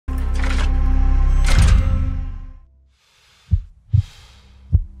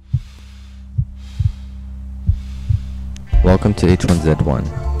welcome to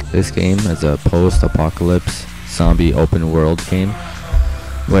H1Z1. This game is a post-apocalypse zombie open world game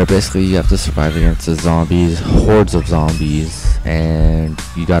where basically you have to survive against the zombies, hordes of zombies, and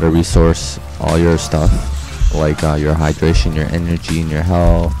you gotta resource all your stuff like your hydration, your energy, and your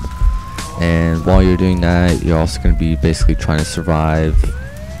health. And while you're doing that, you're also going to be basically trying to survive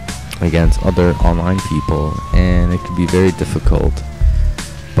against other online people, and it can be very difficult.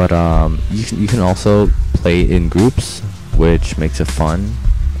 But you can also play in groups, which makes it fun,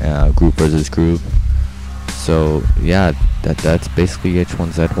 group versus group. So yeah, that's basically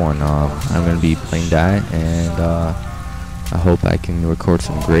H1Z1. I'm going to be playing that, and I hope I can record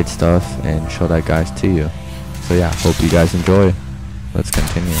some great stuff and show that guys to you. So yeah, hope you guys enjoy. Let's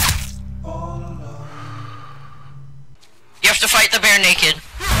continue. You have to fight the bear naked.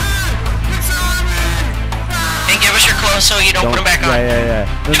 And give us your clothes so you don't put them back on. Yeah.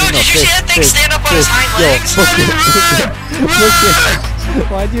 No, dude, did you see that thing stand up on his hind legs?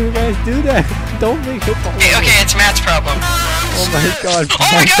 Why do you guys do that? Don't make it fall. Okay, it's Matt's problem. Oh my god. Oh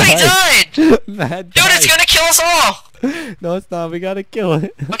my god, he died! Matt Dude, it's gonna kill us all! No, it's not. We gotta kill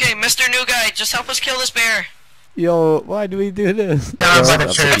it. Okay, Mr. New Guy, just help us kill this bear. Yo, why do we do this?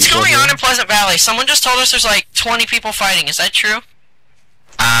 What's going on in Pleasant Valley? Someone just told us there's like 20 people fighting. Is that true?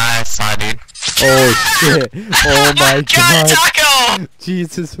 It's fine, dude. Oh shit. Oh my god. Taco!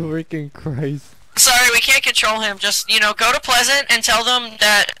 Jesus freaking Christ. Sorry, we can't control him. Just, you know, go to Pleasant and tell them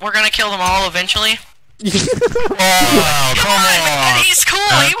that we're gonna kill them all eventually. Oh, come on. He's cool.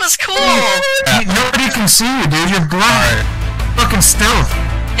 He was cool. Nobody can see you, dude. You're blind. Fucking stealth.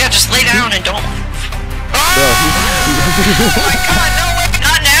 Yeah, just lay down and don't move. Bro, Oh my god, no, wait,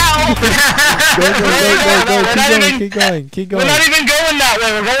 not now! Go, keep going. We're not even going that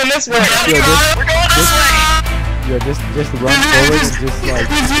way, we're going this way. We're going this way! Yo, just run forward and just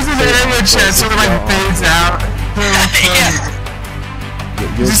like... He's using the arrow chest so it like fades out. Yeah.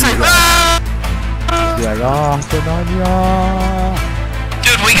 He's just like, You're like, oh, Fernanda.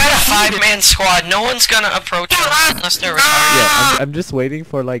 Dude, we got a 5-man squad. No one's gonna approach us unless they're retarded. Yeah, I'm just waiting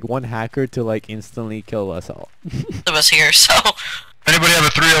for like one hacker to like instantly kill us all. Of us here, so... Anybody have a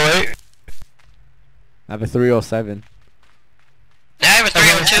 308? I have a 307. Yeah, I have a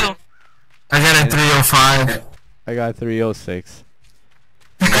 302. I got a 305. I got a 306.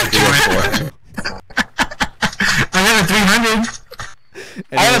 I got a 304. I got a 300.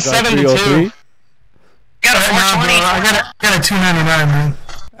 And I have a 72. Got a 420. I got a 299, man.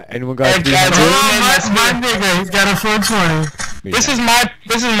 Anyone got a 300? My nigga, he's got a 420. This is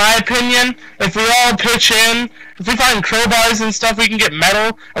my opinion. If we all pitch in, if we find crowbars and stuff, we can get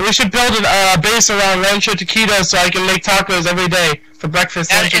metal. And we should build a base around Rancho Taquito so I can make tacos every day for breakfast.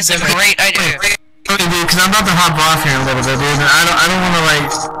 That is a great idea. Okay, dude, because I'm about to hop off here in a little bit, dude. And I don't want to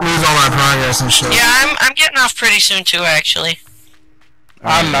like lose all my progress and shit. Yeah, I'm getting off pretty soon too, actually.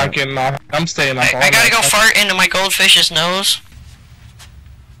 I'm not getting off. I'm staying off. I gotta go fart into my goldfish's nose.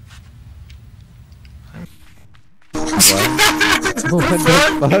 What the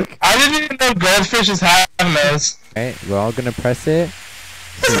fuck? I didn't even know goldfishes have those. Alright, we're all gonna press it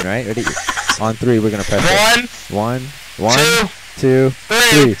soon, right? Ready? On 3, we're gonna press it. 1, 2,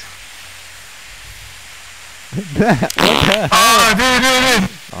 3. What the hell? Oh,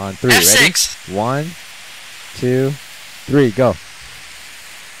 dude. On 3, F6. ready? 1, 2, 3, go.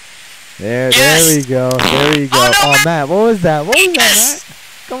 There we go. There we go. Oh, no, Matt, what was that? What was that, Yes. Matt?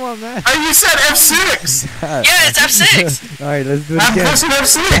 Come on, Matt. Oh, you said F6. Yeah, it's F6. Alright, let's do it I'm again. pressing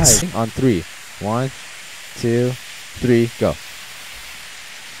F6. Guys, on 3. 1, 2, 3, go.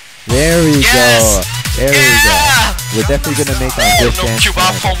 There we Yes. go. There Yeah. we go. We're definitely gonna make our Just Dance.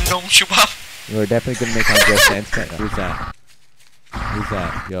 Nom chubop. We're definitely gonna make our Just Dance. Who's that? Who's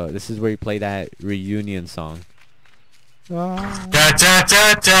that? Yo, this is where you play that reunion song. Da da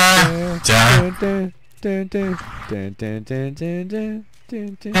da da da.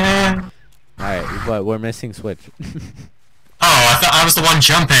 Alright, but we're missing Switch. Oh, I thought I was the one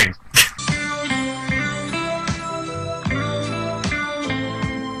jumping.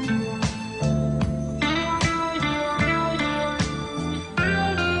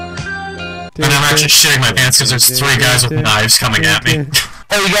 And I'm actually shitting my pants because there's 3 guys with knives coming at me.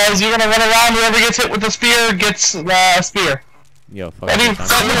 Hey, you guys, you're gonna run around. Whoever gets hit with the spear gets the spear. Yo, fuck Ready?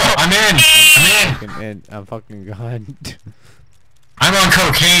 this, I'm in. I'm fucking gone. I'm on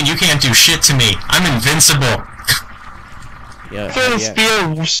cocaine. You can't do shit to me. I'm invincible. Yeah, Throw the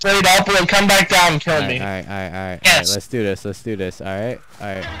spear straight up and then come back down and kill me. Alright, Yes. let's do this, alright,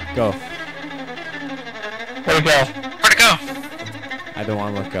 go. Where'd it go? Where'd it go? I don't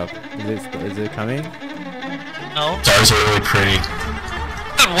want to look up. Is it coming? No. Stars are really pretty.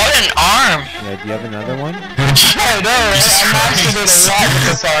 Dude, what an arm! Yeah, do you have another one? Dude, damage. I know, right? I'm actually doing a lot with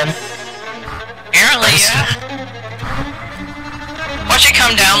this on. Apparently, yeah. Watch it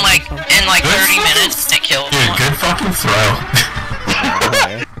come down like in like 30 minutes to kill Dude, one. good fucking throw.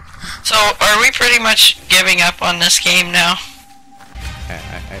 So, are we pretty much giving up on this game now?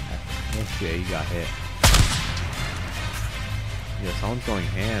 Oh shit, you got hit. Yo, someone's going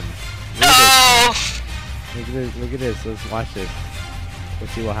ham. No! Look at this, look at this, let's watch this.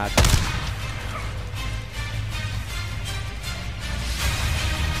 Let's see what happens.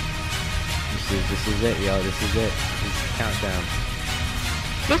 This is it, yo, this is it. This is countdown.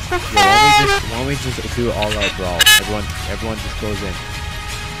 Yo, why don't we just do all out brawl? Everyone just goes in.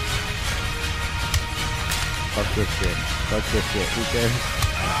 Fuck this shit. Fuck this shit. Who cares?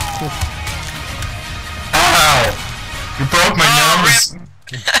 Ow! You broke my nose!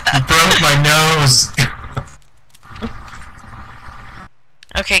 You broke my nose!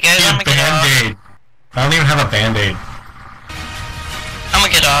 Okay, guys, I'm gonna get off. Band-aid. I don't even have a band-aid. I'm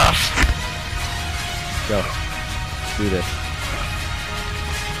gonna get off. Go. Do this.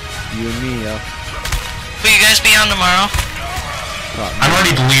 You and me, yo. Will you guys be on tomorrow? I'm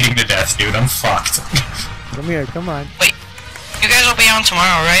already bleeding to death, dude. I'm fucked. Come here, come on. Wait, you guys will be on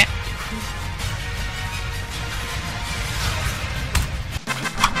tomorrow, right?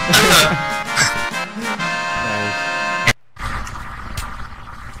 Nice.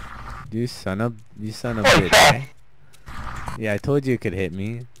 You son of bitch. Eh? Yeah, I told you it could hit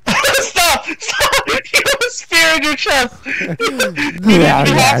me. Stop! Stop! You have a spear in your chest! You need to be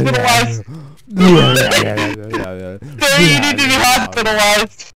hospitalized! You need to be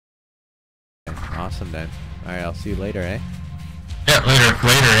hospitalized! Awesome then. Alright, I'll see you later, eh? Yeah, later,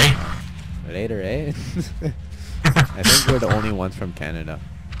 eh? Later, eh? I think we're the only ones from Canada.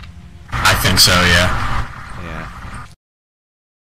 I think so, yeah.